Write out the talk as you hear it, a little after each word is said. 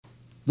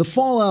The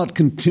fallout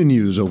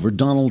continues over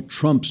Donald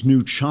Trump's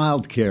new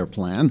child care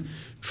plan.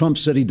 Trump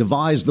said he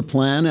devised the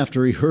plan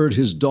after he heard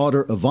his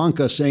daughter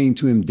Ivanka saying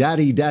to him,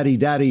 "Daddy, daddy,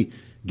 daddy,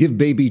 give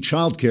baby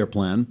child care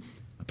plan."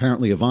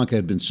 Apparently, Ivanka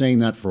had been saying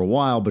that for a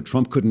while, but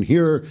Trump couldn't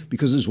hear her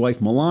because his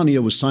wife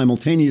Melania was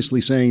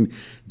simultaneously saying,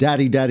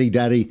 "Daddy, daddy,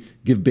 daddy,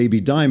 give baby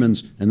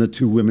diamonds," and the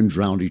two women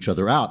drowned each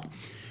other out.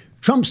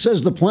 Trump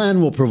says the plan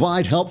will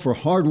provide help for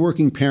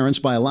hardworking parents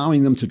by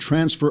allowing them to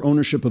transfer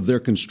ownership of their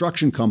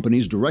construction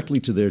companies directly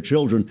to their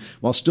children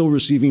while still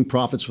receiving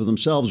profits for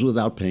themselves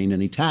without paying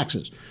any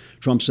taxes.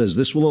 Trump says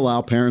this will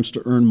allow parents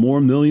to earn more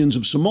millions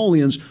of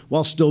simoleons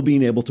while still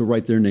being able to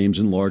write their names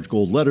in large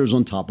gold letters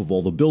on top of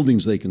all the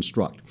buildings they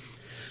construct.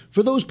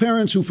 For those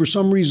parents who for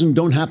some reason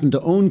don't happen to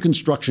own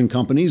construction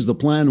companies, the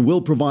plan will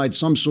provide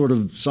some sort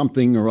of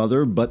something or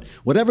other, but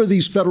whatever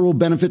these federal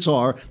benefits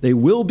are, they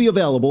will be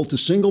available to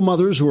single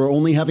mothers who are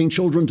only having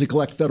children to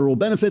collect federal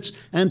benefits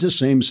and to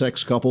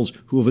same-sex couples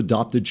who have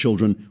adopted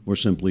children or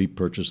simply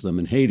purchased them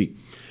in Haiti.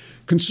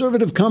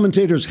 Conservative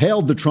commentators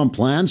hailed the Trump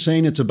plan,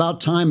 saying it's about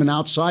time an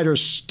outsider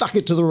stuck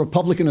it to the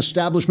Republican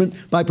establishment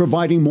by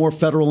providing more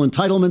federal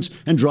entitlements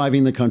and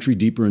driving the country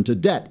deeper into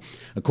debt.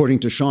 According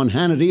to Sean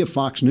Hannity of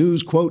Fox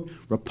News, quote,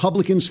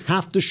 "Republicans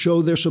have to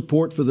show their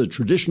support for the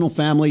traditional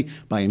family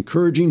by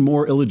encouraging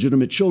more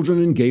illegitimate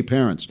children and gay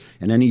parents.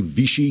 And any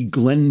Vichy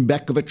Glenn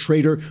Beck of a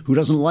traitor who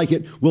doesn't like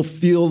it will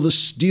feel the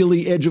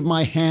steely edge of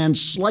my hand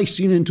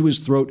slicing into his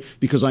throat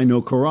because I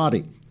know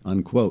karate,"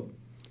 unquote.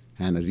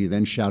 Hannity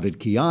then shouted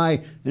 "Ki"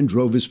 and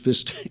drove his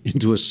fist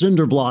into a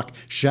cinder block,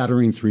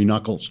 shattering 3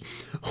 knuckles.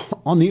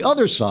 On the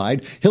other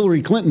side,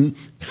 Hillary Clinton,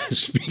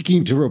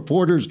 speaking to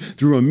reporters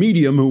through a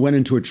medium who went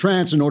into a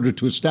trance in order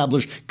to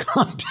establish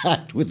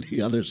contact with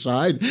the other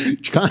side,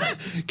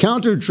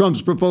 countered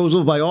Trump's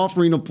proposal by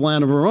offering a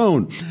plan of her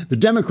own. The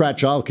Democrat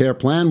child care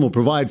plan will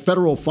provide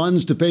federal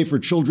funds to pay for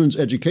children's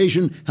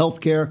education,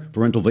 health care,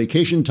 parental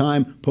vacation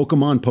time,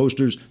 Pokemon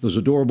posters, those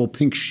adorable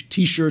pink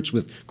T-shirts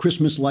with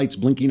Christmas lights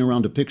blinking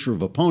around a picture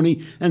of a pony,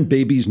 and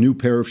baby's new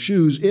pair of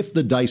shoes if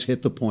the dice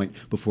hit the point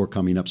before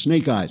coming up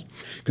snake eyes.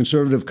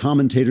 Conservative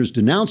commentators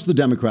denounced the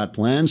Democrat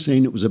plan,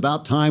 saying it was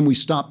about time we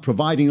stopped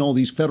providing all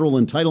these federal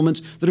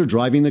entitlements that are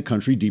driving the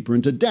country deeper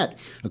into debt.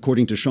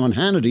 According to Sean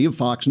Hannity of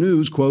Fox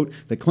News, quote,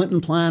 "The Clinton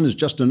plan is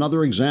just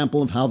another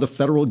example of how the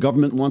federal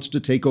government wants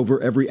to take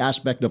over every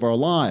aspect of our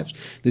lives.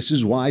 This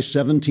is why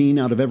 17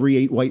 out of every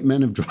 8 white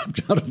men have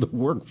dropped out of the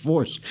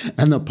workforce,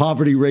 and the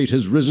poverty rate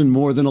has risen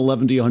more than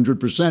 11 to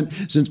 100%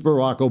 since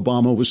Barack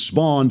Obama was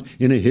spawned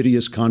in a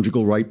hideous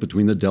conjugal right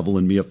between the devil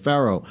and Mia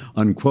Farrow,"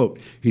 unquote.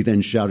 He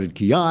then shouted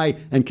 "Ki"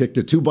 and kicked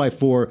a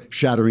 2x4,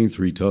 shattering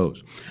 3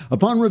 toes.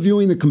 Upon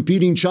reviewing the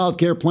competing child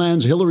care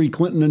plans, Hillary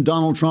Clinton and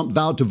Donald Trump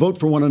vowed to vote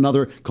for one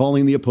another,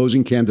 calling the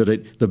opposing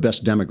candidate the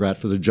best Democrat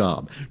for the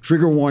job.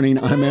 Trigger warning,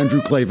 I'm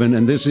Andrew Klavan,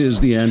 and this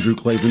is The Andrew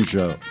Klavan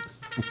Show.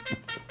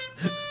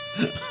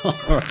 All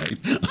right.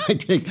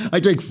 I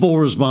take full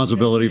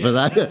responsibility for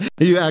that.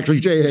 You actually,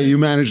 Jay, you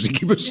managed to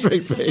keep a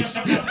straight face.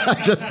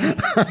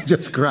 I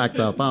just cracked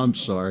up. I'm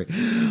sorry.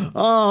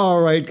 All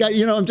right.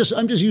 You know, I'm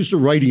just used to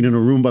writing in a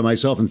room by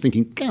myself and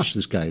thinking, gosh,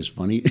 this guy is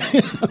funny.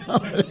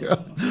 All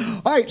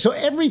right. So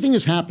everything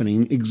is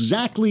happening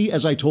exactly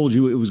as I told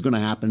you it was going to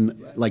happen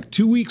like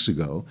 2 weeks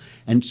ago.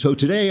 And so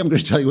today I'm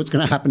going to tell you what's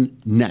going to happen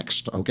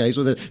next. Okay.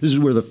 So this is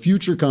where the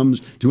future comes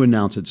to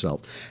announce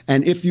itself.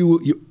 And if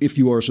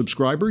you are a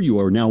subscriber, you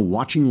are now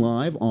watching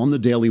live on the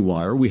Daily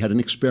Wire. We had an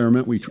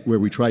experiment where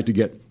we tried to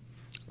get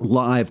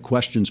live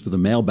questions for the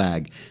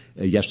mailbag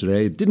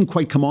yesterday. It didn't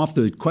quite come off.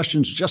 The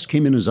questions just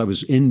came in as I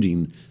was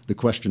ending the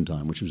question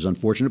time, which was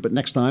unfortunate. But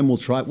next time we'll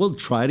try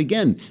it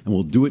again, and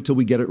we'll do it till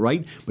we get it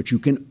right. But you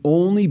can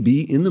only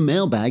be in the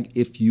mailbag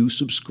if you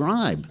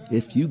subscribe,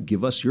 if you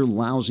give us your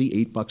lousy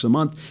 $8 a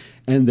month.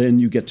 And then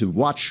you get to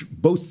watch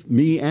both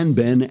me and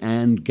Ben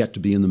and get to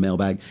be in the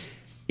mailbag.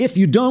 If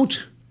you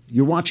don't,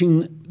 you're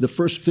watching the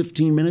first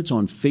 15 minutes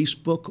on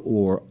Facebook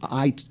or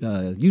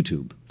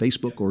YouTube,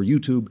 Facebook or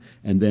YouTube,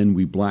 and then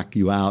we black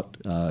you out,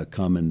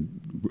 come and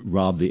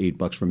rob the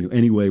 $8 from you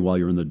anyway while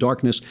you're in the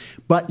darkness.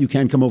 But you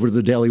can come over to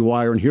the Daily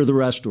Wire and hear the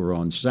rest, or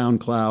on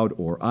SoundCloud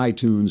or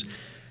iTunes,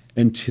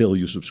 until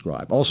you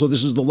subscribe. Also,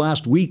 this is the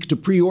last week to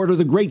pre-order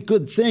The Great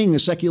Good Thing, A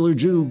Secular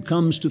Jew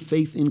Comes to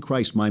Faith in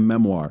Christ, my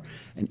memoir.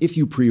 And if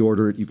you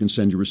pre-order it, you can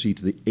send your receipt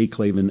to the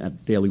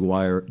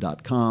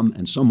aclaven@dailywire.com,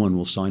 and someone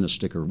will sign a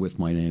sticker with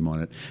my name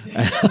on it.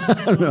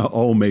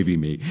 Oh, maybe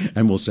me.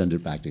 And we'll send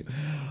it back to you.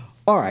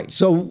 All right,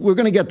 so we're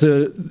going to get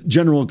to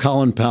General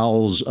Colin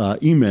Powell's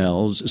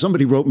emails.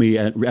 Somebody wrote me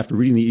after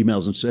reading the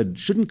emails and said,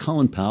 shouldn't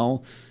Colin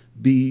Powell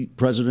be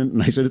president?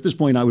 And I said, at this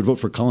point, I would vote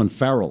for Colin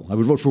Farrell. I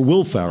would vote for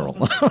Will Farrell,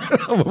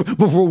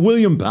 for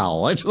William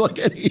Powell. I'd like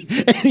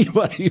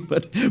anybody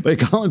but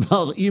Colin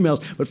Powell's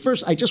emails. But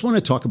first, I just want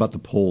to talk about the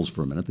polls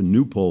for a minute, the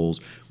new polls,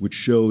 which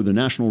show the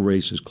national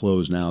race is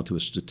closed now to a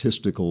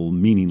statistical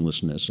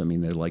meaninglessness. I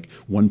mean, they're like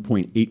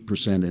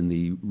 1.8% in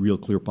the Real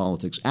Clear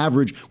Politics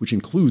average, which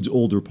includes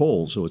older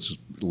polls. So it's a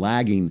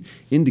lagging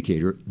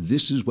indicator.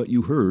 This is what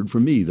you heard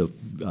from me, the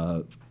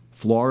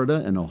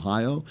Florida and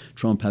Ohio,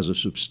 Trump has a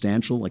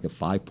substantial, like a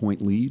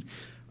 5-point lead.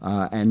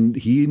 And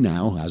he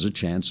now has a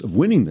chance of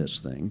winning this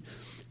thing.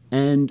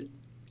 And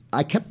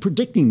I kept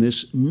predicting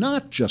this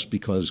not just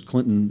because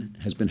Clinton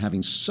has been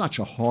having such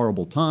a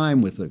horrible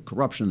time with the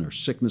corruption or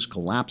sickness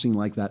collapsing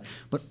like that,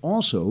 but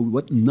also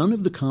what none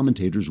of the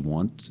commentators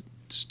want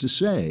to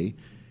say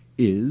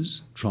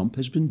is Trump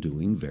has been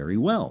doing very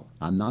well.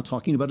 I'm not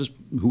talking about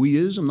who he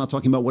is. I'm not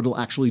talking about what he'll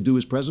actually do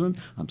as president.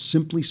 I'm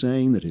simply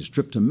saying that his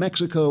trip to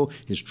Mexico,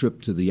 his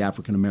trip to the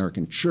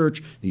African-American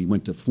church, he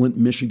went to Flint,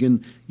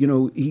 Michigan. You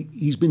know,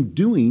 he's been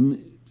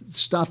doing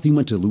stuff. He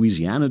went to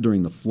Louisiana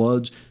during the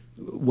floods.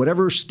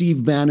 Whatever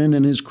Steve Bannon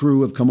and his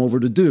crew have come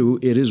over to do,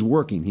 it is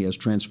working. He has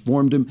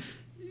transformed him.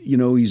 You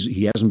know,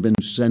 he hasn't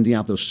been sending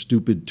out those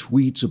stupid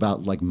tweets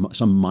about like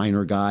some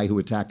minor guy who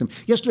attacked him.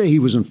 Yesterday he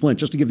was in Flint.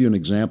 Just to give you an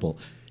example,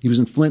 he was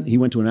in Flint. He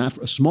went to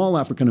a small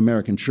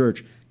African-American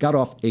church, got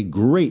off a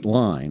great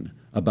line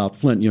about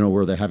Flint, you know,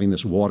 where they're having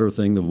this water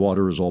thing. The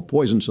water is all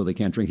poisoned, so they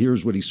can't drink.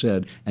 Here's what he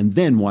said, and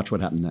then watch what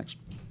happened next.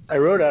 I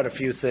wrote out a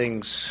few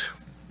things,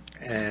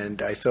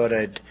 and I thought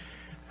I'd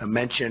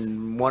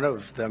mention one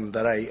of them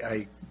that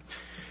I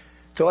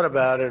thought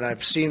about and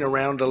I've seen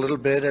around a little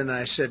bit, and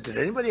I said, did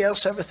anybody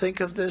else ever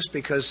think of this?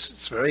 Because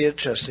it's very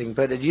interesting.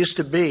 But it used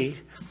to be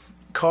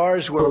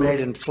cars were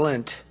made in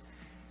Flint,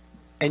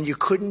 and you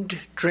couldn't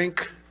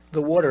drink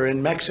the water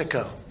in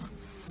Mexico.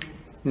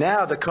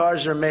 Now the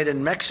cars are made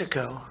in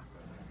Mexico,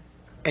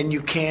 and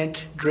you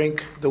can't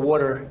drink the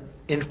water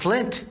in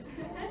Flint.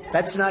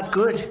 That's not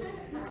good.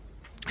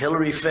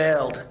 Hillary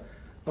failed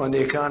on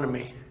the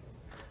economy,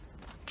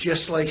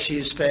 just like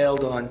she's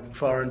failed on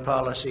foreign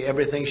policy.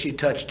 Everything she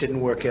touched didn't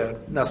work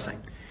out. Nothing.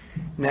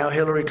 Now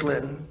Hillary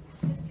Clinton.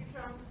 Mr.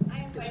 Trump,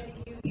 I invited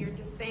you here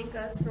to thank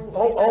us for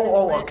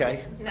what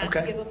Okay. Not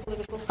Okay. to give a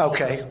political speech.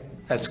 Okay,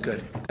 that's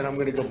good. And I'm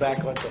going to go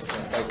back on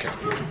that. Okay.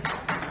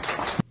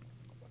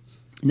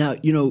 Now,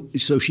 you know,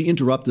 so she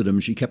interrupted him.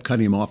 She kept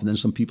cutting him off, and then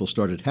some people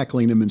started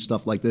heckling him and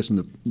stuff like this.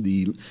 And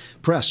the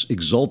press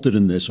exulted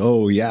in this.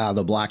 Oh, yeah,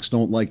 the blacks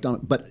don't like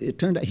Donald. But it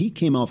turned out he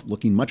came off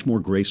looking much more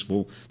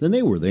graceful than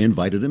they were. They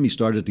invited him. He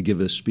started to give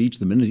a speech.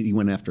 The minute he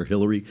went after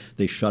Hillary,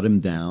 they shut him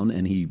down,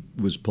 and he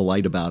was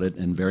polite about it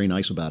and very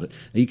nice about it.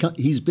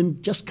 He's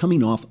been just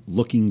coming off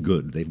looking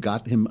good. They've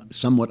got him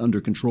somewhat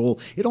under control.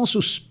 It also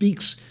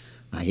speaks,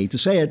 I hate to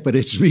say it, but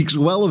it speaks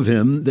well of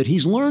him that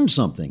he's learned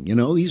something. You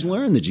know, he's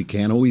learned that you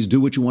can't always do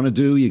what you want to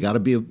do. You got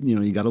to be,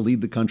 you got to lead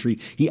the country.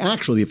 He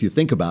actually, if you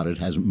think about it,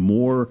 has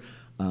more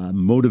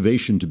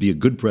motivation to be a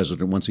good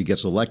president once he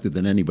gets elected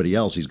than anybody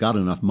else. He's got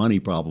enough money,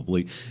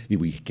 probably.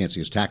 We can't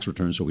see his tax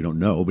returns, so we don't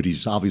know. But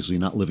he's obviously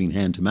not living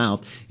hand to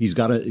mouth. He's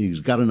got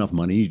enough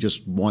money. He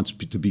just wants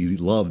to be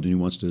loved, and he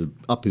wants to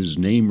up his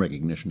name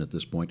recognition at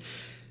this point.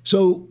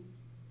 So,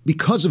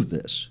 because of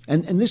this,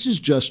 and this is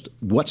just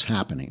what's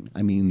happening.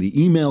 I mean,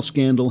 the email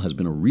scandal has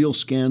been a real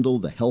scandal.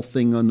 The health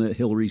thing on the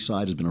Hillary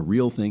side has been a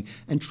real thing.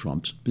 And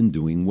Trump's been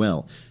doing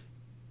well.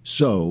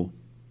 So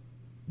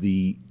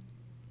the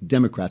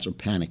Democrats are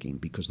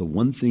panicking because the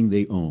one thing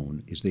they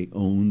own is they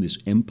own this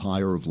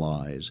empire of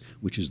lies,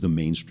 which is the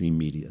mainstream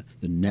media,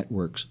 the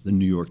networks, the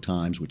New York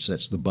Times, which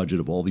sets the budget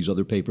of all these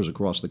other papers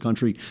across the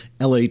country,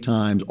 LA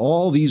Times,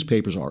 all these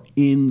papers are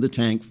in the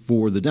tank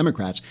for the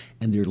Democrats,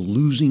 and they're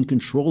losing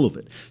control of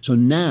it. So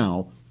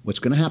now, what's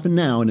going to happen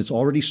now, and it's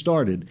already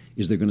started,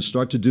 is they're going to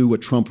start to do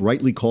what Trump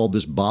rightly called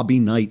this Bobby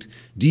Knight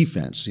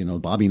defense. You know,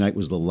 Bobby Knight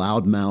was the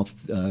loudmouth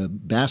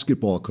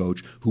basketball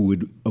coach who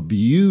would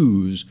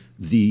abuse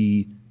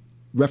the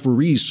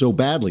referees so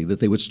badly that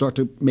they would start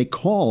to make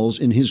calls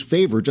in his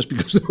favor just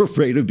because they were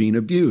afraid of being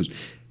abused.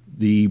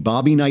 The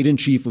Bobby Knight in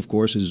chief, of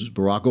course, is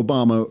Barack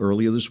Obama.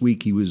 Earlier this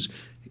week, he was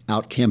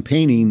out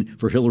campaigning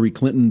for Hillary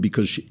Clinton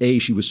because A,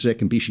 she was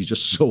sick, and B, she's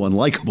just so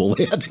unlikable.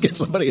 They had to get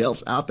somebody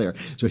else out there.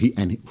 So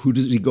who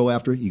does he go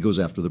after? He goes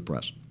after the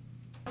press.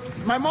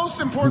 My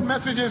most important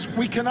message is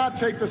we cannot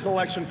take this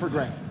election for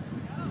granted.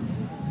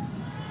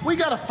 We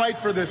got to fight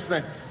for this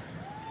thing.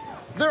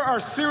 There are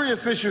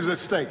serious issues at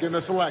stake in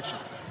this election,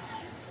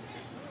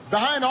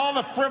 behind all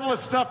the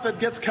frivolous stuff that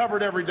gets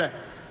covered every day.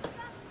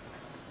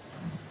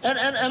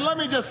 And let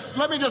me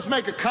just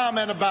make a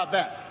comment about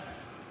that,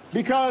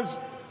 because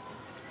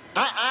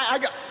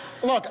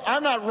look,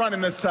 I'm not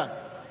running this time,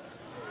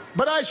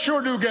 but I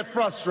sure do get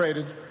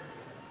frustrated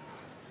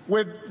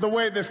with the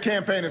way this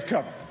campaign is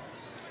covered.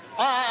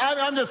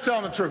 I'm just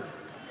telling the truth.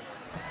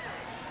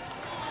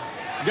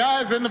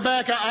 Guys in the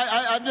back,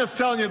 I'm just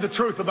telling you the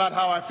truth about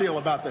how I feel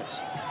about this.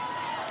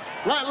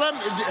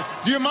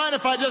 Do you mind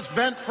if I just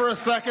vent for a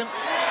second?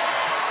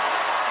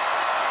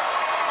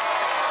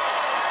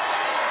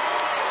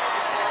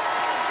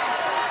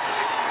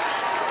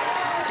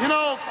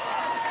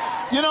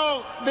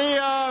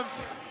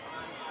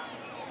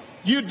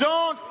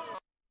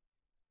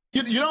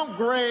 You don't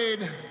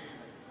grade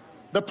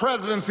the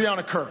presidency on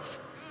a curve.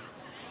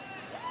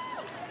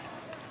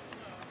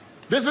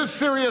 This is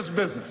serious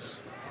business.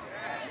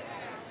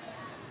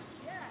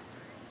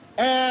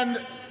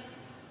 And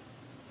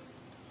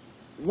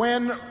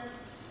when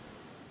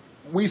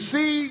we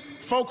see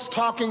folks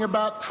talking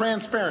about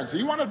transparency.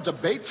 You want to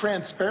debate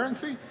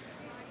transparency?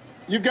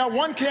 You've got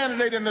one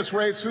candidate in this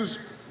race who's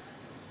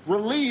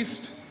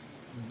released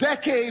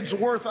decades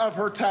worth of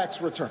her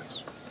tax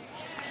returns.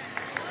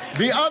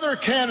 The other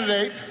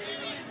candidate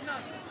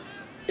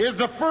is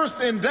the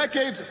first in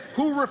decades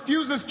who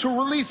refuses to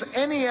release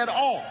any at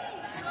all.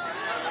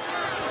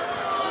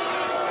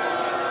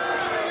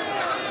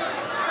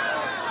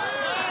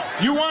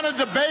 You want to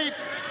debate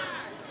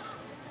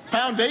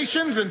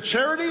foundations and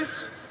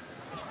charities?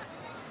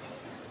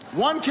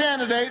 One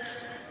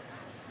candidate's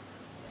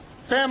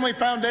family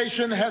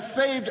foundation has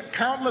saved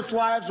countless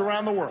lives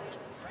around the world.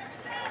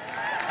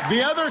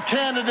 The other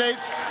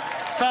candidate's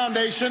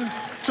foundation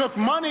took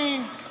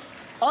money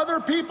other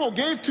people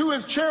gave to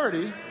his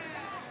charity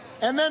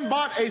and then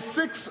bought a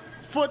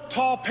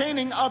 6-foot-tall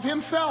painting of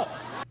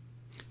himself.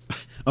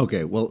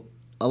 Okay, well,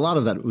 a lot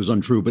of that was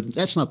untrue, but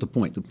that's not the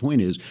point. The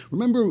point is,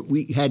 remember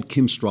we had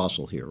Kim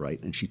Strassel here,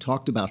 right? And she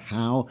talked about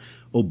how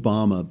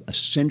Obama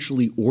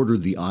essentially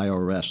ordered the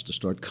IRS to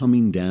start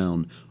coming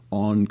down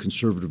on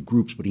conservative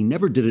groups, but he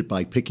never did it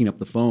by picking up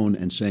the phone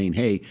and saying,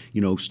 hey,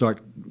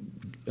 start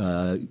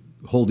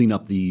holding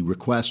up the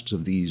requests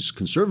of these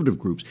conservative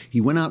groups. He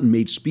went out and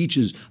made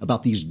speeches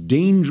about these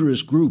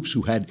dangerous groups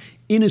who had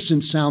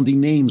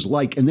innocent-sounding names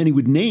and then he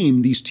would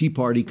name these Tea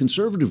Party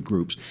conservative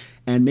groups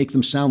and make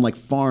them sound like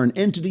foreign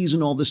entities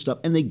and all this stuff,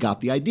 and they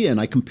got the idea.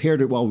 And I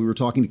compared it while we were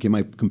talking to Kim,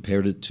 I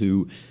compared it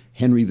to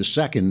Henry II,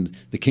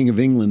 the King of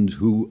England,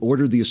 who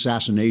ordered the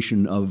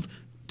assassination of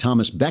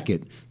Thomas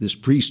Becket, this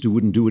priest who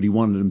wouldn't do what he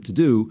wanted him to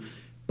do,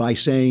 by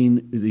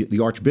saying, the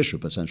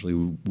Archbishop essentially,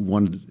 who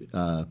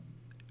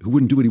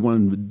wouldn't do what he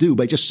wanted him to do,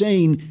 by just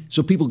saying,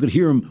 so people could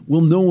hear him,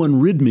 will no one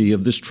rid me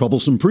of this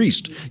troublesome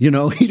priest? He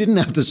didn't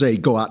have to say,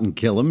 go out and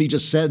kill him. He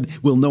just said,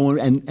 will no one,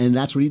 and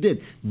that's what he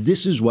did.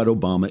 This is what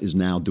Obama is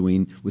now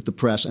doing with the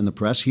press, and the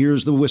press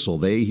hears the whistle.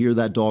 They hear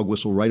that dog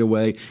whistle right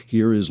away.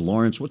 Here is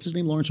Lawrence, what's his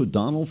name, Lawrence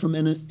O'Donnell from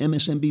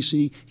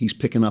MSNBC. He's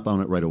picking up on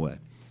it right away.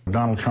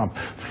 Donald Trump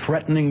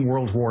threatening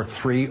World War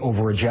III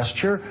over a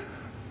gesture.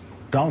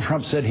 Donald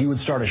Trump said he would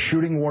start a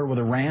shooting war with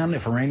Iran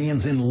if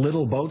Iranians in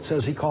little boats,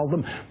 as he called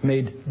them,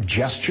 made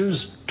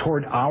gestures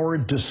toward our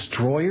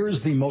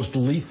destroyers, the most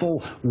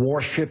lethal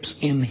warships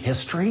in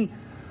history.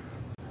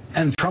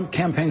 And Trump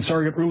campaign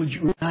sergeant Rudy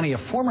Giuliani, a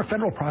former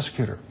federal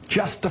prosecutor,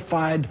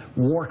 justified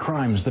war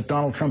crimes that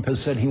Donald Trump has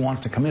said he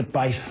wants to commit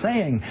by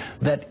saying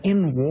that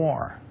in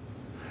war,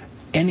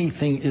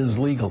 anything is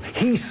legal.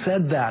 He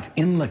said that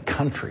in the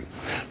country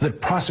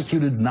that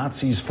prosecuted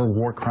Nazis for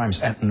war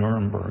crimes at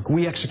Nuremberg.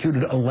 We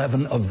executed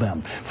 11 of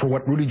them for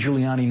what Rudy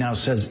Giuliani now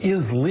says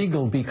is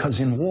legal, because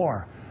in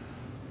war,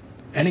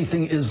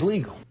 anything is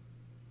legal.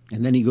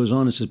 And then he goes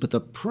on and says, but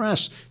the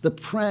press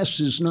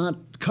is not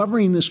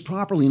covering this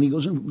properly. And he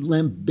goes on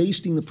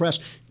lambasting the press,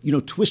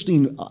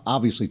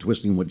 obviously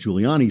twisting what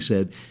Giuliani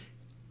said.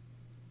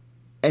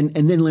 And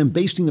then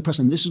lambasting the press,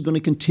 and this is going to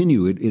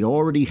continue. It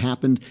already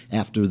happened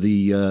after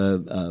the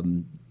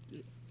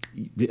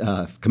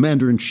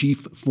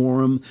Commander-in-Chief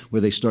Forum,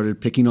 where they started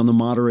picking on the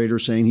moderator,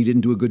 saying he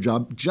didn't do a good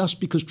job just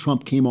because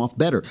Trump came off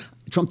better.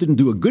 Trump didn't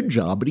do a good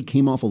job, but he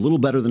came off a little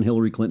better than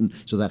Hillary Clinton,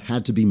 so that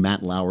had to be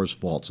Matt Lauer's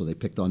fault. So they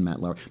picked on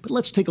Matt Lauer. But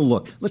let's take a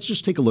look. Let's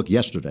just take a look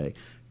yesterday.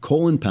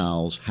 Colin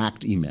Powell's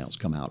hacked emails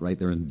come out, right?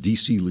 They're in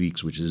DC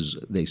Leaks, which is,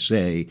 they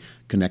say,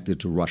 connected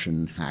to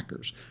Russian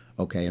hackers.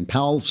 Okay, and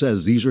Powell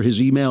says these are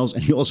his emails,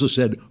 and he also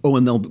said,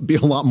 and there'll be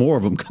a lot more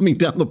of them coming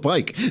down the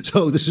pike.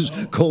 So this is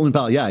Colin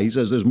Powell. Yeah, he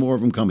says there's more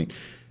of them coming.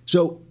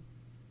 So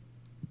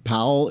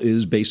Powell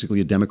is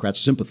basically a Democrat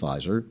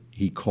sympathizer.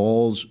 He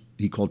called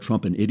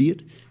Trump an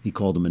idiot. He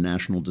called him a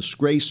national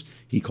disgrace.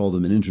 He called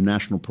him an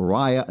international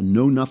pariah, a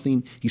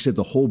know-nothing. He said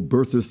the whole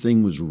birther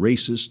thing was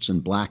racists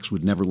and blacks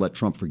would never let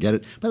Trump forget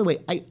it. By the way,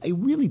 I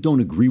really don't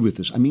agree with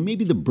this. I mean,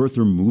 maybe the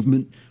birther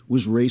movement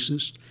was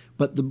racist,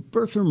 but the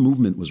birther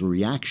movement was a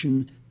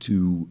reaction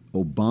to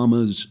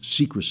Obama's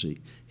secrecy,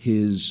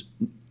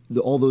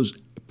 all those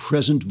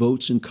present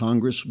votes in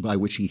Congress by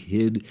which he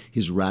hid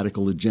his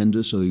radical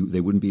agenda so they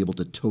wouldn't be able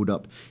to tote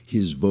up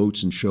his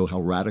votes and show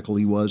how radical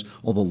he was.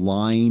 All the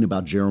lying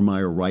about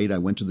Jeremiah Wright. I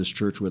went to this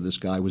church where this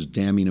guy was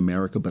damning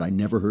America, but I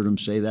never heard him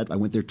say that. I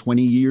went there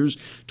 20 years,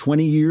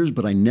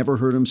 but I never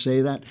heard him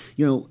say that.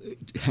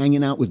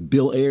 Hanging out with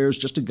Bill Ayers,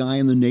 just a guy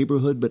in the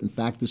neighborhood, but in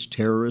fact this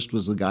terrorist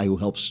was the guy who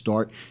helped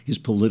start his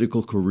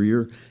political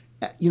career.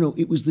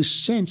 It was this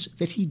sense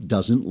that he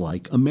doesn't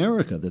like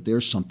America, that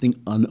there's something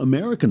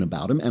un-American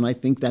about him. And I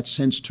think that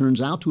sense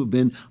turns out to have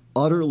been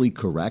utterly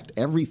correct.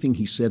 Everything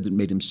he said that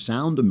made him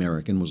sound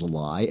American was a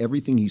lie.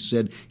 Everything he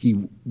said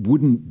he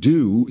wouldn't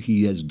do,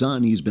 he has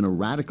done. He's been a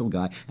radical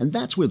guy. And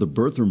that's where the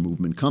birther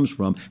movement comes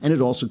from. And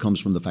it also comes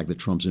from the fact that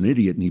Trump's an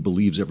idiot and he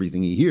believes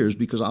everything he hears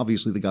because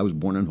obviously the guy was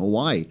born in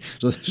Hawaii.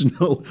 So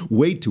there's no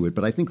weight to it.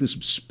 But I think this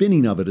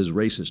spinning of it as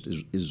racist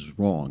is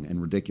wrong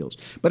and ridiculous.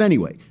 But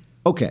anyway,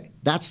 okay,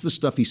 that's the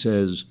stuff he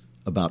says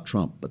about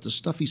Trump. But the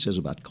stuff he says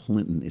about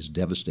Clinton is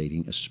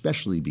devastating,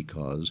 especially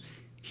because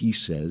he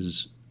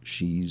says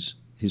she's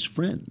his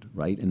friend,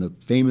 right? And the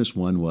famous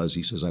one was,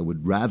 he says, I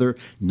would rather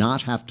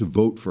not have to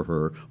vote for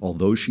her,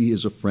 although she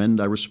is a friend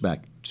I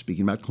respect.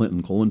 Speaking about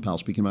Clinton, Colin Powell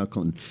speaking about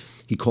Clinton,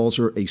 he calls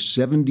her a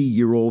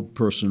 70-year-old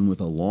person with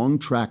a long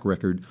track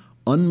record,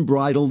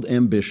 unbridled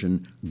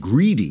ambition,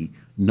 greedy,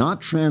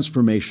 not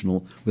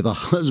transformational, with a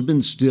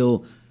husband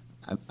still,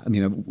 I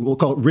mean, we'll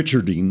call it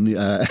Richarding,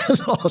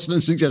 as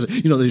Austin suggested.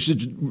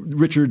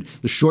 Richard,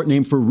 the short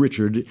name for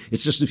Richard,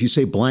 it's just if you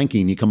say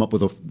blanking, you come up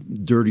with a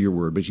dirtier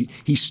word. But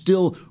he's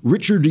still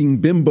Richarding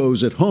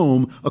bimbos at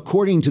home,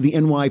 according to the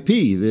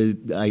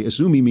NYP. I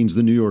assume he means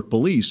the New York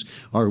police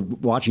are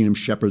watching him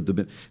shepherd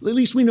the. At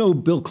least we know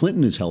Bill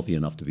Clinton is healthy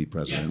enough to be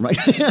president, right?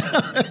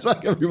 It's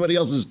like everybody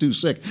else is too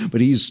sick,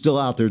 but he's still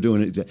out there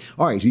doing it.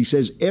 All right, he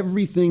says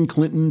everything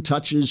Clinton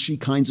touches, she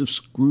kinds of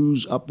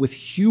screws up with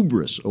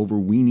hubris,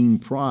 overweening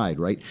pride,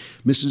 right?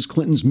 Mrs.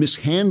 Clinton's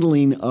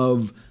mishandling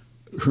of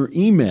her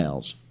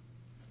emails,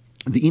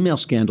 the email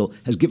scandal,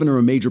 has given her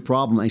a major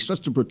problem. And he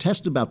starts to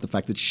protest about the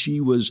fact that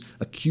she was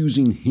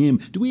accusing him.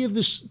 Do we have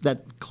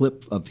that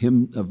clip of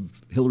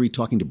Hillary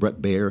talking to Bret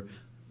Baier,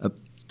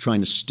 trying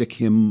to stick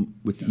him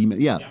with email?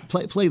 Yeah.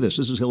 Play this.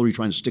 This is Hillary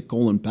trying to stick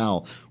Colin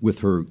Powell with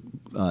her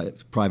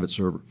private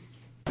server.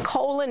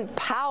 Colin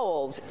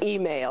Powell's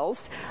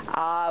emails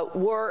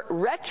were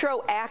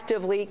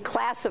retroactively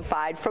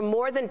classified from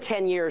more than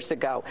 10 years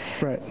ago.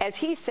 Right. As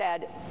he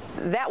said,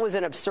 that was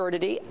an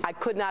absurdity. I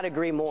could not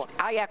agree more.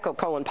 I echo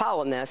Colin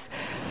Powell in this.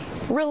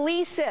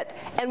 Release it.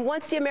 And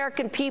once the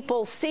American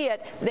people see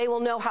it, they will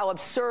know how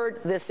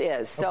absurd this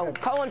is. So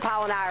okay. Colin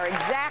Powell and I are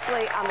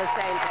exactly on the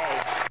same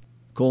page.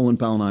 Colin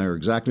Powell and I are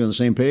exactly on the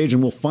same page,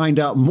 and we'll find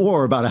out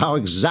more about how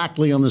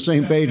exactly on the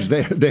same page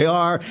they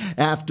are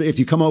after. If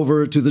you come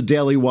over to the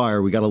Daily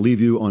Wire, we got to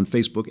leave you on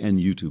Facebook and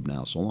YouTube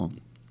now. So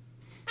long.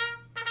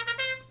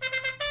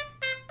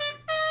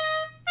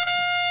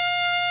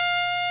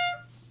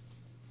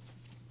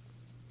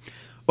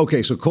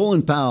 Okay, so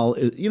Colin Powell,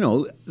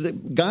 the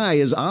guy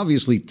is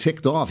obviously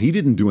ticked off. He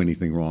didn't do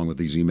anything wrong with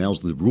these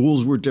emails. The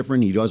rules were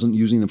different. He wasn't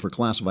using them for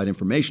classified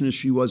information as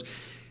she was.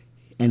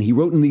 And he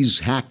wrote in these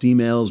hacked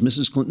emails,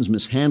 Mrs. Clinton's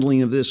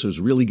mishandling of this has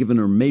really given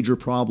her a major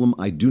problem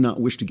I do not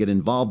wish to get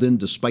involved in,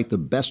 despite the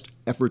best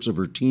efforts of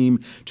her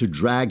team to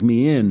drag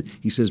me in.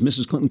 He says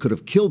Mrs. Clinton could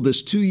have killed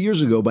this 2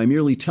 years ago by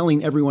merely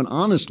telling everyone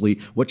honestly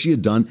what she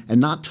had done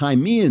and not tie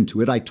me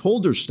into it. I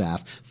told her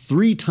staff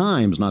 3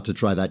 times not to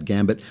try that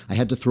gambit. I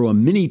had to throw a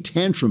mini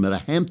tantrum at a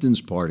Hamptons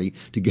party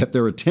to get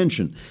their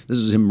attention. This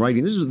is him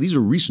writing. These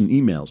are recent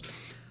emails.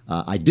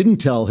 I didn't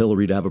tell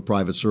Hillary to have a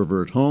private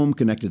server at home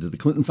connected to the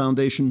Clinton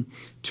Foundation.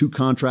 2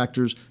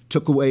 contractors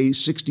took away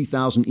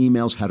 60,000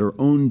 emails, had her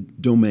own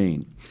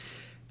domain.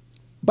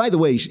 By the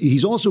way,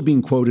 he's also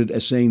being quoted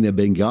as saying the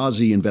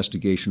Benghazi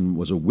investigation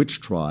was a witch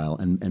trial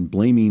and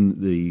blaming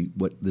the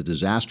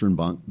disaster in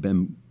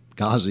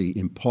Benghazi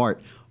in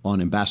part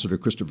on Ambassador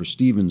Christopher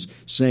Stevens,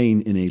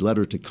 saying in a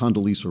letter to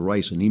Condoleezza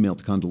Rice, an email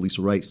to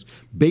Condoleezza Rice,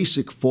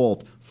 basic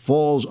fault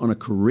falls on a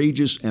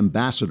courageous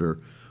ambassador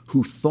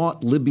who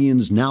thought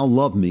Libyans now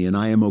love me and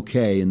I am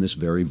okay in this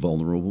very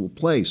vulnerable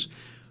place.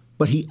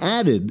 But he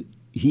added,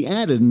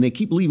 and they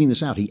keep leaving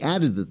this out, he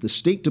added that the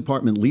State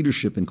Department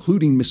leadership,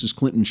 including Mrs.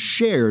 Clinton,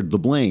 shared the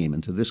blame.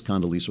 And to this,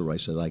 Condoleezza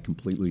Rice said, I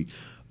completely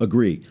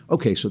agree.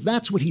 Okay, so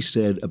that's what he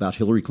said about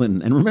Hillary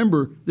Clinton. And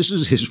remember, this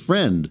is his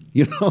friend.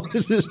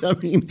 This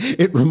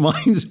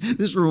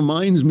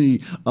reminds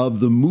me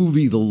of the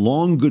movie The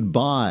Long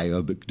Goodbye,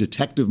 a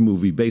detective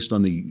movie based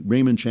on the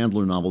Raymond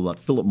Chandler novel about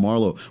Philip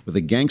Marlowe, where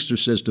the gangster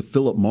says to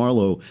Philip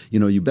Marlowe,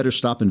 you better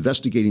stop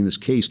investigating this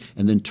case,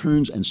 and then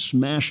turns and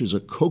smashes a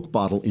Coke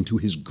bottle into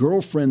his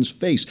girlfriend's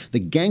face. The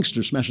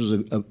gangster smashes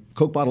a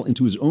Coke bottle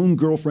into his own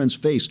girlfriend's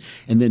face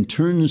and then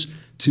turns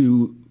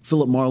to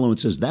Philip Marlowe and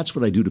says, that's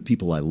what I do to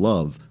people I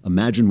love.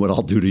 Imagine what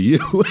I'll do to you.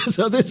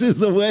 So this is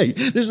the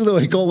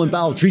way Colin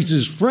Powell treats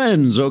his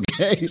friends,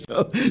 okay?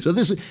 So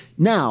this is,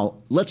 now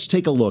let's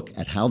take a look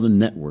at how the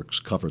networks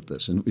covered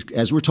this. And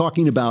as we're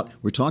talking about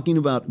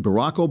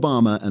Barack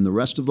Obama and the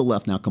rest of the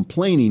left now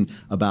complaining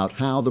about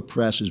how the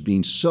press is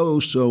being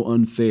so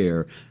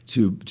unfair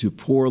to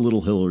poor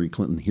little Hillary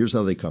Clinton. Here's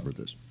how they covered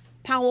this.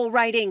 Powell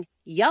writing,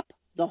 yup,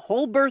 the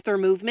whole birther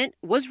movement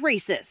was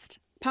racist.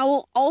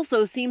 Powell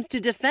also seems to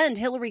defend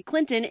Hillary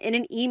Clinton in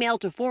an email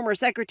to former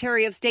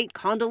Secretary of State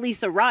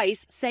Condoleezza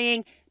Rice,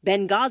 saying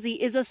Benghazi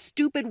is a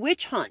stupid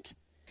witch hunt.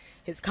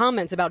 His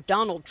comments about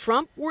Donald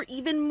Trump were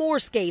even more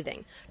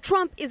scathing.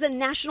 Trump is a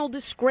national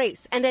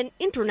disgrace and an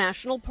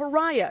international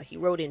pariah, he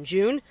wrote in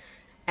June.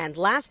 And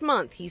last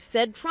month, he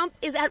said Trump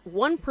is at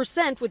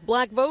 1% with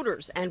black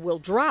voters and will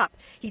drop.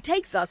 He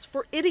takes us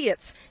for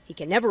idiots. He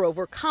can never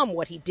overcome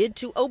what he did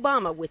to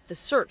Obama with the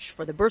search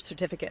for the birth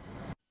certificate.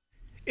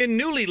 In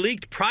newly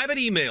leaked private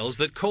emails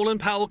that Colin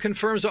Powell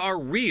confirms are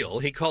real,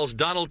 he calls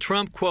Donald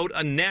Trump, quote,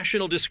 a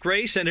national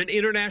disgrace and an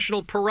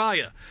international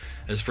pariah.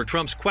 As for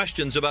Trump's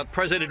questions about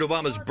President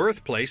Obama's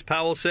birthplace,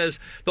 Powell says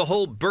the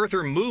whole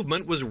birther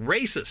movement was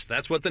racist.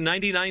 That's what the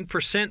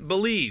 99%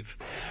 believe.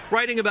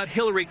 Writing about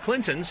Hillary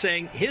Clinton,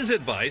 saying his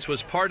advice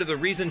was part of the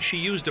reason she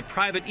used a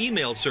private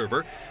email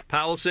server,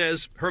 Powell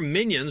says her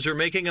minions are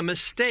making a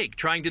mistake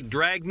trying to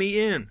drag me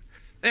in.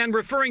 And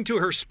referring to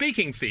her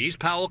speaking fees,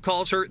 Powell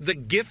calls her the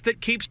gift that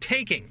keeps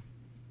taking.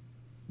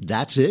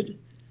 That's it?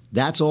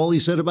 That's all he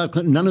said about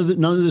Clinton? None of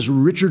this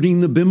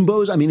Richarding the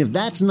bimbos? I mean, if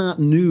that's not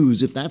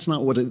news, if that's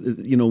not what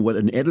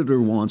an editor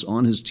wants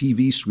on his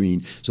TV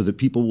screen so that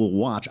people will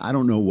watch, I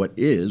don't know what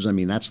is. I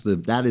mean,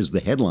 that is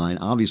the headline,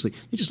 obviously.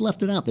 They just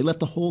left it out. They left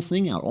the whole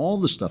thing out, all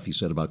the stuff he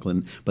said about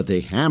Clinton, but they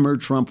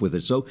hammered Trump with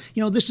it. So,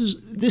 this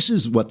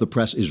is what the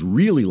press is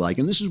really like,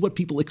 and this is what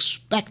people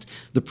expect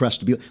the press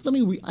to be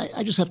like.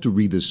 I just have to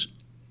read this,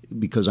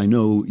 because I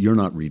know you're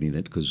not reading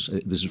it, because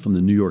this is from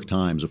the New York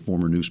Times, a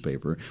former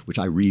newspaper, which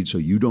I read so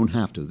you don't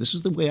have to. This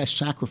is the way I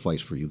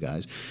sacrifice for you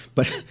guys.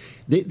 But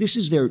this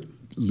is their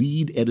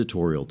lead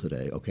editorial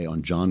today, okay,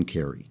 on John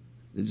Kerry.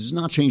 This is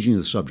not changing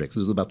the subject.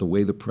 This is about the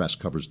way the press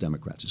covers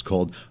Democrats. It's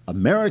called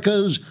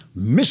America's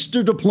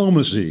Mr.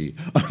 Diplomacy.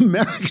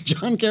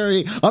 John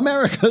Kerry,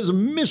 America's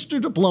Mr.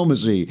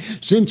 Diplomacy.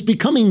 Since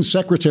becoming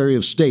Secretary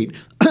of State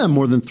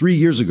more than 3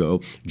 years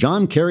ago,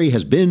 John Kerry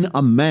has been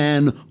a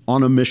man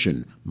on a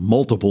mission.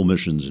 Multiple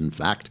missions, in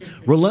fact.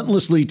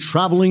 Relentlessly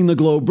traveling the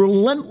globe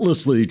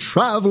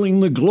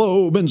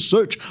in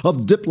search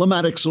of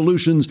diplomatic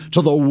solutions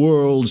to the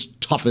world's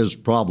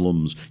toughest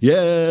problems.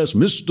 Yes,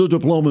 Mr.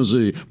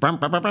 Diplomacy.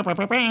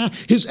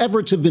 His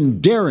efforts have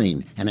been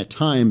daring and at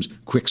times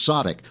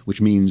quixotic, which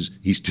means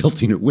he's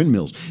tilting at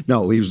windmills.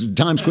 No, he was at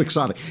times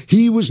quixotic.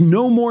 He was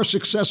no more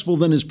successful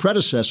than his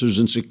predecessors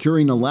in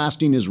securing a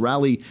lasting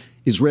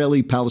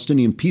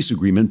Israeli-Palestinian peace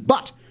agreement,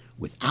 but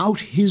without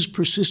his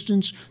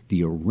persistence,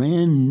 the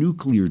Iran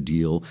nuclear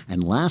deal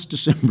and last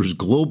December's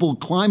global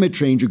climate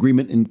change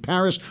agreement in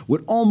Paris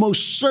would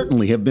almost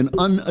certainly have been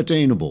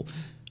unattainable.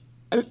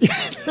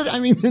 I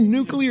mean, the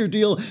nuclear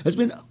deal has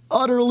been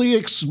utterly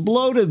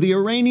exploded. The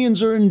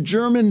Iranians are in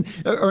Germany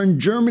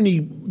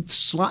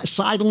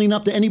sidling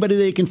up to anybody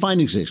they can find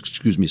and say,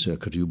 "Excuse me, sir,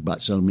 could you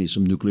sell me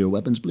some nuclear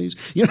weapons, please?"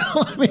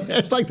 I mean,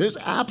 it's like there's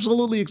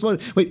absolutely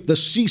exploded. Wait, the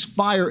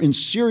ceasefire in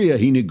Syria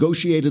he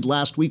negotiated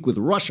last week with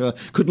Russia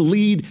could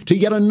lead to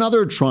yet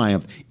another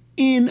triumph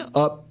in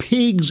a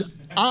pig's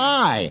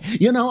eye.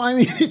 I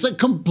mean, it's a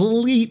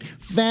complete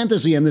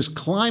fantasy. And this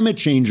climate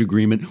change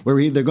agreement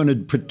where they're going to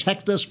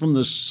protect us from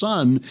the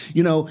sun,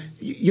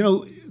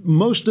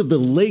 most of the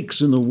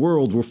lakes in the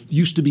world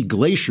used to be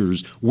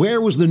glaciers. Where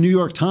was the New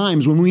York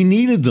Times when we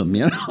needed them?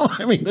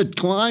 I mean, the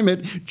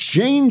climate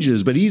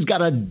changes, but he's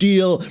got a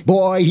deal.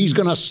 Boy, he's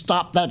going to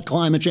stop that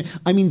climate change.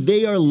 I mean,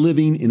 they are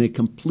living in a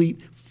complete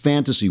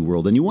fantasy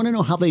world. And you want to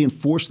know how they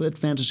enforce that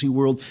fantasy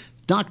world?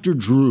 Dr.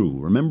 Drew,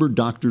 remember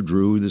Dr.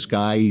 Drew, this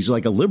guy, he's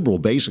like a liberal,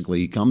 basically.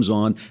 He comes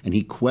on and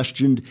he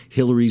questioned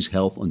Hillary's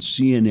health on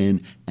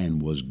CNN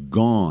and was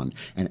gone.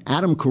 And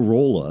Adam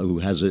Carolla, who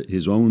has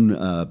his own,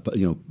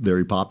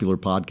 very popular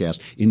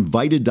podcast,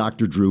 invited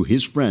Dr. Drew,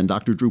 his friend,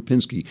 Dr. Drew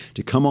Pinsky,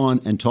 to come on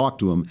and talk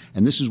to him.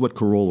 And this is what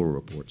Carolla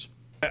reports.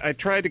 I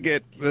tried to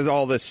get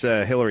all this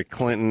Hillary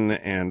Clinton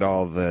and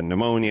all the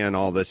pneumonia and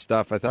all this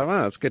stuff. I thought,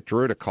 well, let's get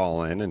Drew to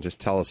call in and just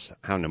tell us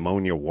how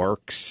pneumonia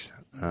works.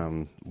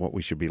 What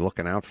we should be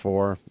looking out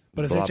for.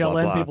 But as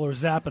HLN people are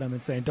zapping him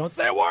and saying, "Don't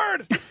say a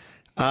word.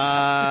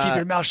 Keep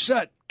your mouth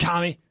shut,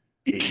 commie."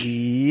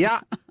 Yeah.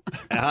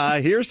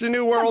 Here's the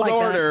New World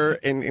Order.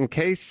 In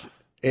case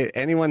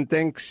anyone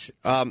thinks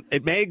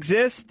it may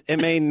exist, it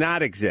may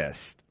not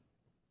exist.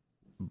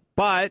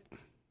 But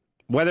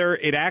whether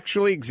it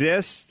actually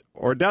exists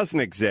or doesn't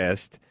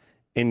exist,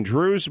 in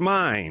Drew's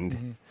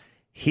mind,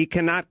 he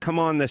cannot come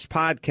on this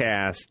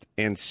podcast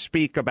and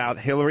speak about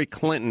Hillary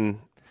Clinton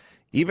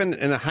even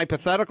in a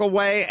hypothetical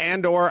way,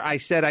 or I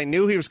said I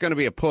knew he was going to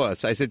be a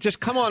puss. I said, just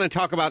come on and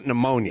talk about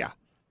pneumonia.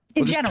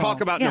 We'll just talk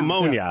about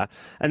pneumonia,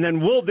 and then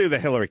we'll do the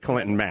Hillary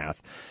Clinton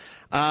math.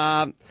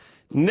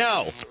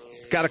 No.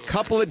 Got a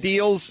couple of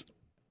deals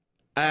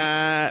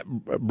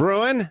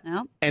brewing,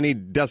 and he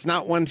does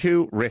not want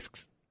to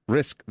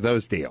risk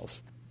those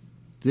deals.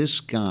 This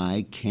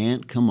guy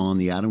can't come on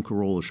the Adam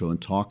Carolla show and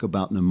talk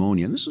about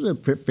pneumonia. And this is a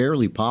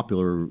fairly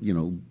popular,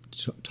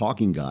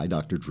 talking guy,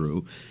 Dr.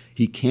 Drew.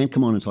 He can't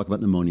come on and talk about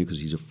pneumonia because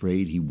he's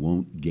afraid he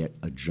won't get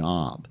a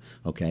job,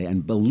 okay?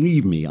 And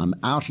believe me, I'm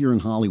out here in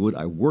Hollywood.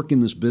 I work in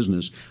this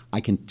business.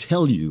 I can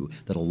tell you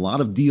that a lot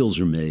of deals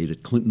are made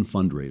at Clinton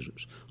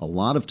fundraisers. A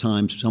lot of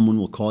times someone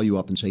will call you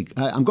up and say,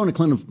 I'm going to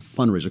Clinton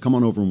fundraiser. Come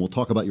on over and we'll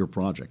talk about your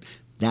project.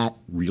 That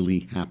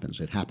really happens.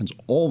 It happens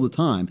all the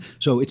time.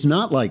 So it's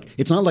not like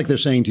they're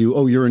saying to you,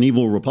 "Oh, you're an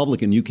evil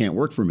Republican, you can't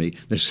work for me."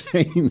 They're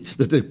saying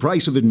that the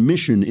price of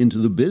admission into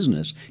the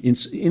business, in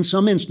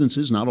some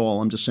instances, not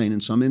all, I'm just saying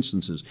in some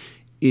instances,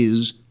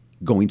 is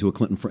going to a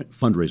Clinton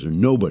fundraiser.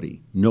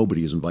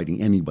 Nobody is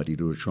inviting anybody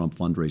to a Trump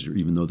fundraiser,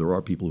 even though there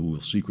are people who will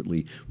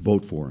secretly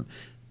vote for him.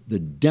 The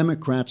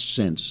Democrats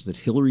sense that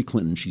Hillary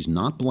Clinton, she's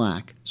not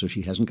black, so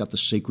she hasn't got the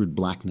sacred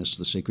blackness,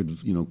 the sacred,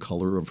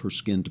 color of her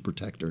skin to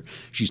protect her.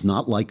 She's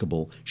not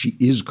likable. She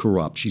is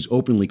corrupt. She's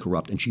openly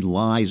corrupt, and she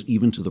lies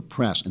even to the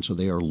press. And so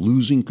they are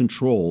losing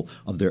control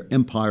of their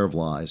empire of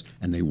lies,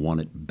 and they want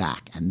it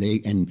back. And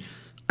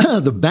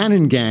the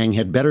Bannon gang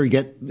had better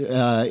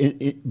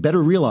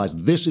better realize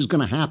this is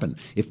going to happen.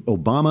 If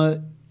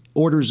Obama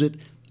orders it,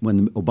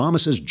 when Obama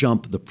says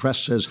jump, the press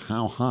says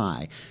how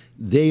high.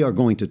 They are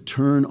going to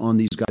turn on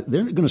these guys.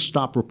 They're going to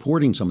stop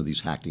reporting some of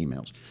these hacked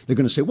emails. They're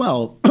going to say,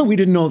 well, we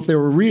didn't know if they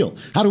were real.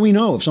 How do we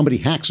know if somebody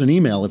hacks an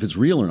email, if it's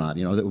real or not?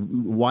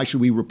 Why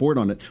should we report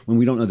on it when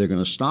we don't know? They're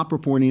going to stop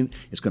reporting it.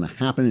 It's going to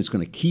happen. It's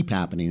going to keep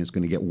happening. It's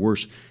going to get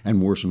worse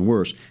and worse and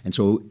worse. And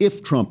so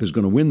if Trump is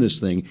going to win this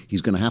thing,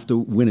 he's going to have to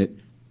win it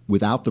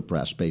without the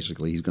press,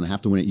 basically. He's going to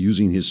have to win it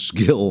using his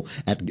skill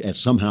at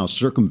somehow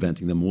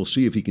circumventing them. We'll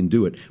see if he can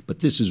do it. But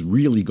this is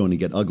really going to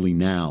get ugly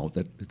now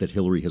that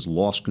Hillary has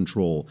lost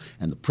control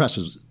and the press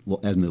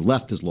and the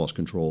left has lost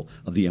control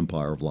of the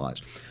empire of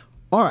lies.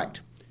 All right.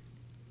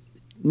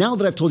 Now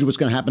that I've told you what's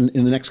going to happen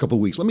in the next couple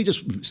of weeks, let me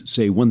just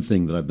say one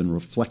thing that I've been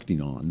reflecting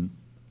on.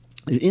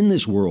 In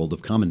this world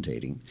of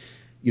commentating,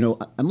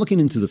 I'm looking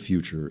into the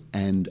future.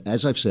 And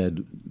as I've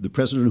said, the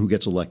president who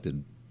gets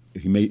elected,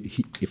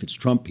 if it's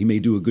Trump, he may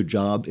do a good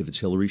job. If it's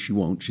Hillary, she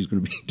won't. She's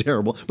going to be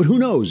terrible. But who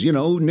knows?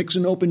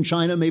 Nixon opened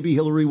China. Maybe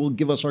Hillary will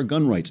give us our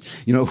gun rights.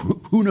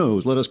 Who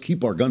knows? Let us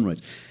keep our gun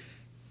rights.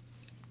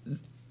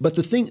 But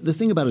the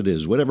thing about it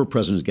is, whatever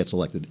president gets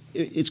elected,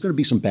 it's going to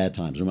be some bad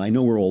times. I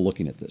know we're all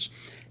looking at this.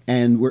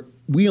 And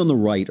we on the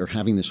right are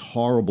having this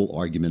horrible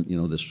argument,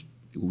 this.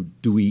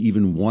 Do we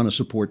even want to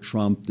support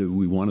Trump? Do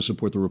we want to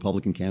support the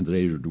Republican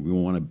candidate, or do we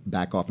want to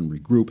back off and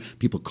regroup?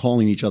 People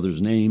calling each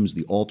other's names,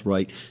 the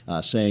alt-right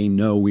saying,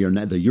 no, we are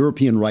not. The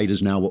European right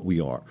is now what we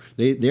are.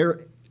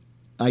 Their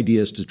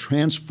idea is to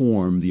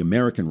transform the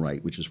American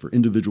right, which is for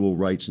individual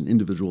rights and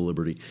individual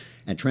liberty,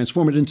 and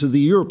transform it into the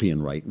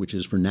European right, which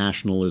is for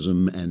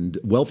nationalism and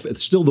welfare.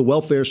 It's still the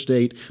welfare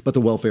state, but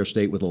the welfare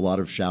state with a lot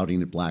of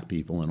shouting at black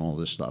people and all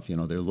this stuff.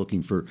 They're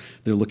looking for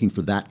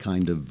that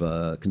kind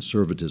of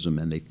conservatism,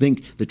 and they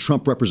think that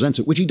Trump represents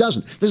it, which he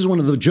doesn't. This is one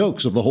of the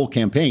jokes of the whole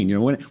campaign.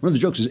 One of the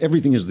jokes is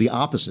everything is the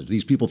opposite.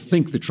 These people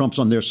think that Trump's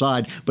on their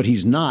side, but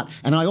he's not.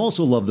 And I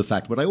also love the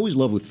fact, what I always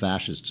love with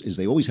fascists is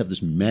they always have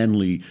this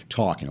manly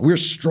talk. We're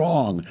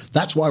strong.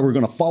 That's why we're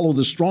going to follow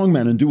the strong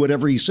man and do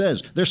whatever he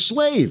says. They're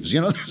slaves.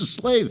 They're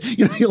slaves.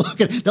 You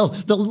look at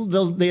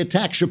they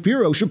attack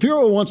Shapiro.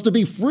 Shapiro wants to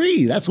be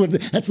free. That's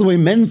the way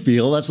men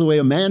feel. That's the way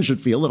a man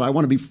should feel. That I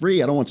want to be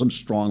free. I don't want some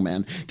strong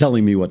man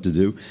telling me what to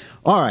do.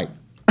 All right.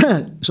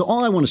 So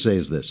all I want to say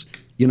is this.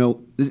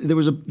 There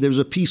was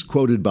a piece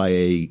quoted by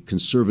a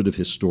conservative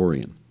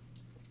historian.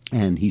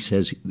 And he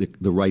says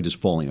the right is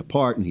falling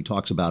apart, and he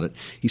talks about it.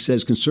 He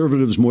says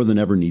conservatives more than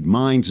ever need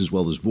minds as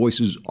well as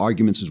voices,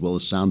 arguments as well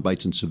as sound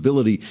bites, and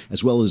civility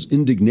as well as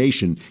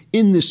indignation.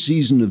 In this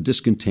season of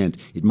discontent,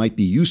 it might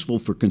be useful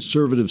for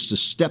conservatives to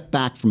step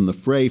back from the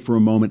fray for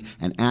a moment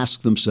and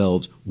ask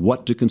themselves,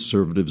 what do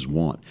conservatives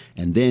want?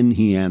 And then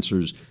he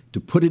answers, to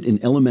put it in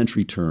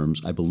elementary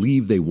terms, I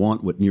believe they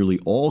want what nearly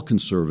all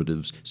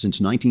conservatives since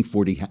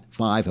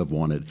 1945 have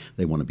wanted.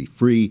 They want to be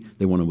free,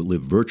 they want to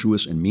live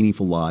virtuous and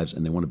meaningful lives,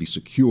 and they want to be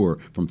secure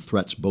from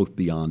threats both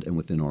beyond and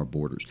within our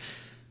borders.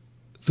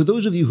 For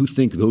those of you who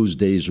think those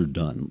days are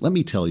done, let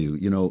me tell you,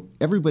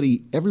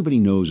 everybody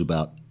knows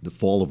about the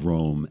fall of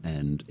Rome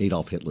and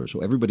Adolf Hitler.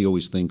 So everybody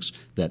always thinks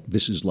that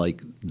this is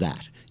like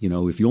that.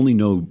 If you only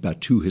know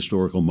about two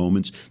historical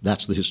moments,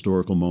 that's the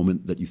historical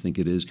moment that you think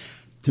it is.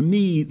 To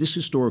me, this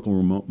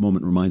historical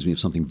moment reminds me of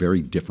something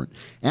very different.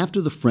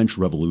 After the French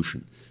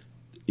Revolution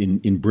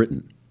in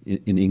Britain,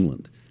 in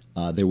England,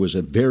 there was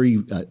a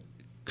very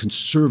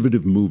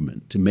conservative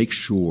movement to make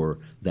sure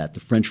that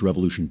the French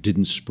Revolution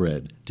didn't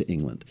spread to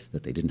England,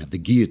 that they didn't have the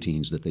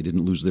guillotines, that they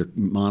didn't lose their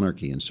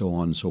monarchy, and so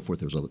on and so forth.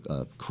 There was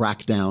a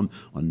crackdown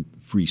on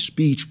free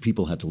speech.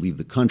 People had to leave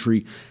the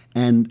country.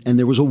 And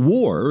there was a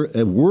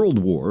world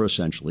war,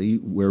 essentially,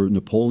 where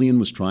Napoleon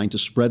was trying to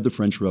spread the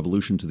French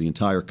Revolution to the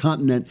entire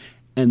continent,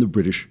 and the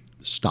British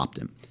stopped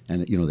him.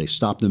 And, they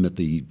stopped him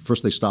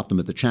first they stopped him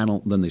at the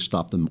Channel, then they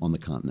stopped him on the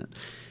continent.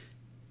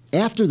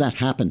 After that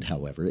happened,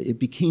 however, it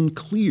became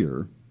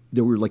clear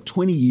there were like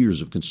 20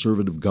 years of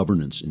conservative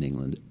governance in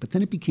England, but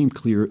then it became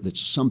clear that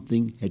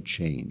something had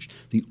changed.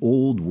 The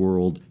old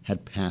world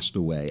had passed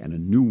away and a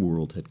new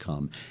world had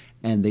come,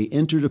 and they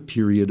entered a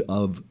period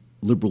of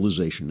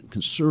liberalization.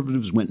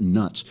 Conservatives went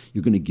nuts.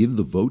 You're going to give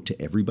the vote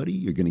to everybody.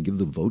 You're going to give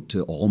the vote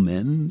to all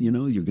men. You're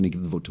going to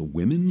give the vote to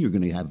women. You're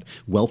going to have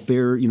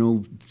welfare,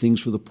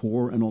 things for the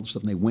poor and all this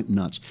stuff. And they went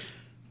nuts.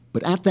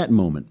 But at that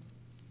moment,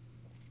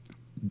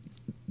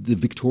 the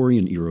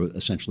Victorian era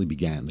essentially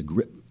began,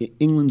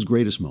 England's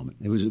greatest moment.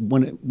 It was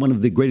one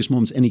of the greatest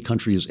moments any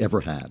country has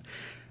ever had.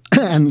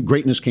 And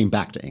greatness came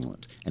back to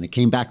England. And it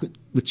came back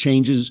with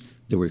changes.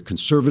 There were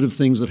conservative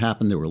things that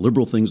happened. There were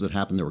liberal things that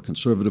happened. There were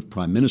conservative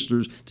prime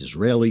ministers,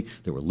 Disraeli.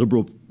 There were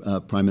liberal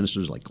prime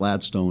ministers like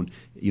Gladstone.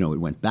 You know, it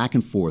went back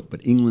and forth,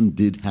 but England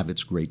did have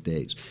its great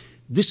days.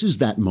 This is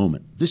that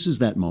moment. This is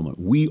that moment.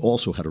 We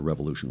also had a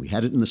revolution. We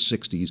had it in the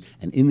 60s,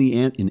 and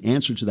in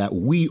answer to that,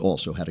 we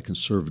also had a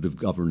conservative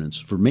governance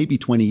for maybe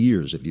 20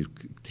 years, if you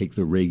take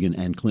the Reagan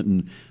and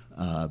Clinton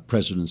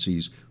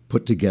presidencies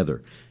put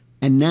together.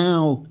 And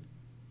now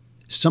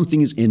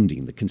something is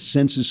ending. The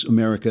consensus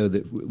America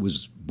that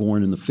was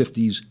born in the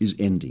 50s is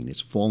ending.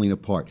 It's falling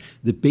apart.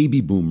 The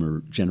baby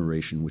boomer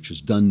generation, which has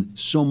done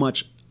so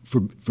much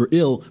for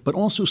ill, but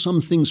also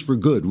some things for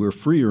good. We're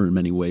freer in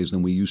many ways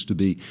than we used to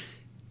be.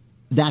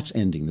 That's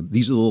ending.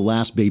 These are the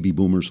last baby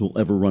boomers who will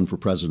ever run for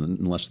president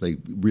unless they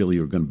really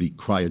are going to be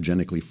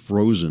cryogenically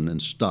frozen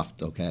and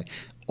stuffed, okay?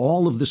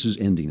 All of this is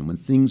ending. And when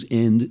things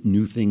end,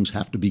 new things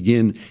have to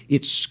begin.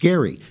 It's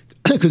scary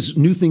because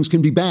new things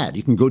can be bad.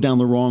 You can go down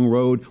the wrong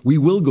road. We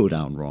will go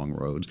down wrong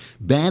roads.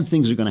 Bad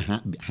things are going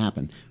to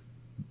happen.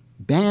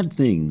 Bad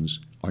things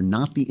are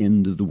not the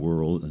end of the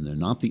world, and they're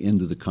not the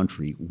end of the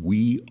country.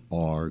 We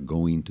are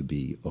going to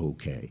be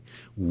okay.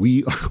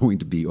 We are going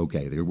to be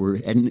okay. We're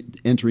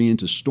entering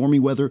into stormy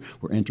weather.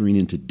 We're entering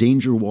into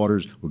danger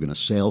waters. We're going to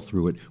sail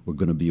through it. We're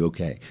going to be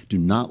okay. Do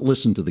not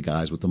listen to the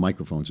guys with the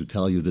microphones who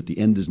tell you that the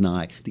end is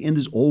nigh. The end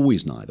is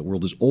always nigh. The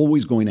world is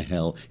always going to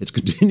hell. It's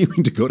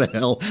continuing to go to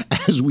hell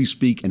as we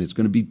speak, and it's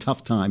going to be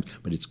tough times,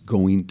 but it's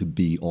going to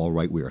be all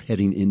right. We are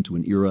heading into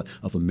an era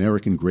of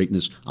American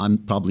greatness. I'm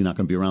probably not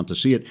going to be around to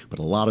see it, but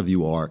a lot of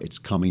you are. It's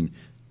coming.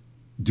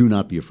 Do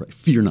not be afraid.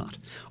 Fear not.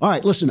 All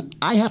right, listen,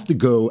 I have to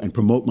go and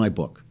promote my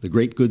book, The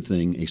Great Good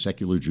Thing, A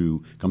Secular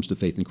Jew Comes to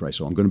Faith in Christ.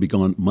 So I'm going to be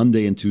gone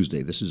Monday and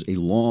Tuesday. This is a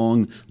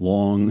long,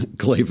 long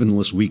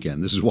Klavanless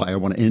weekend. This is why I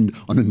want to end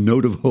on a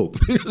note of hope.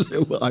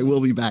 I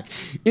will be back.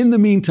 In the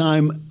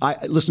meantime, I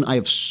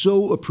have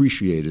so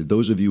appreciated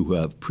those of you who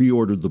have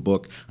pre-ordered the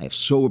book. I have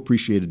so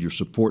appreciated your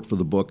support for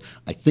the book.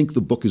 I think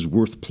the book is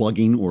worth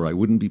plugging, or I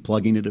wouldn't be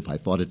plugging it if I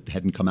thought it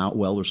hadn't come out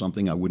well or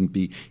something. I wouldn't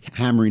be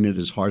hammering it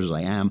as hard as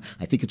I am.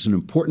 I think it's an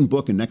important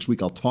book, and next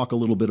week I'll talk a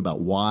little bit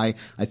about why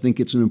I think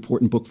it's an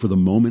important book for the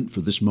moment,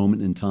 for this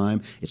moment in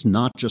time. It's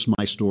not just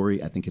my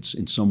story. I think it's,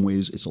 in some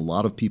ways, it's a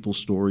lot of people's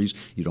stories.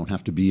 You don't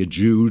have to be a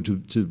Jew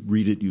to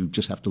read it. You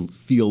just have to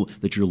feel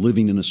that you're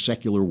living in a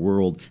secular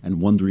world and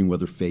wondering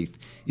whether faith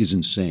is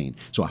insane.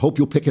 So I hope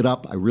you'll pick it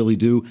up. I really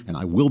do. And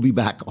I will be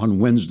back on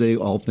Wednesday,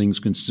 all things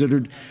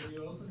considered.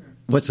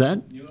 What's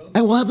that?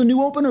 And we'll have the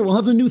new opener. We'll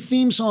have the new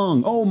theme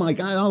song. Oh, my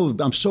God.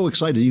 Oh, I'm so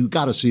excited. You've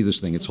got to see this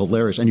thing. It's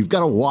hilarious. And you've got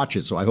to watch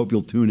it. So I hope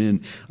you'll tune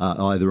in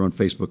either on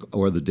Facebook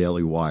or the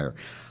Daily Wire.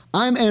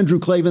 I'm Andrew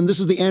Klavan.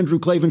 This is the Andrew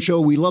Klavan Show.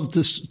 We love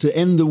to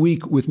end the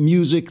week with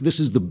music. This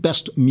is the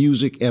best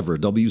music ever.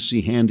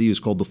 W.C. Handy is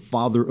called the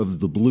father of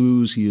the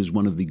blues. He is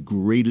one of the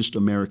greatest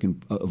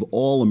of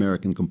all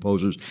American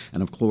composers.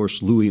 And of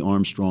course, Louis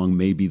Armstrong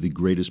may be the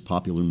greatest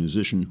popular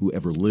musician who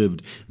ever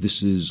lived.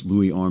 This is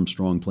Louis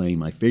Armstrong playing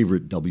my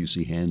favorite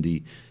W.C.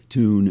 Handy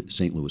tune,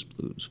 St. Louis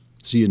Blues.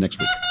 See you next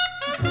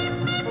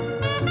week.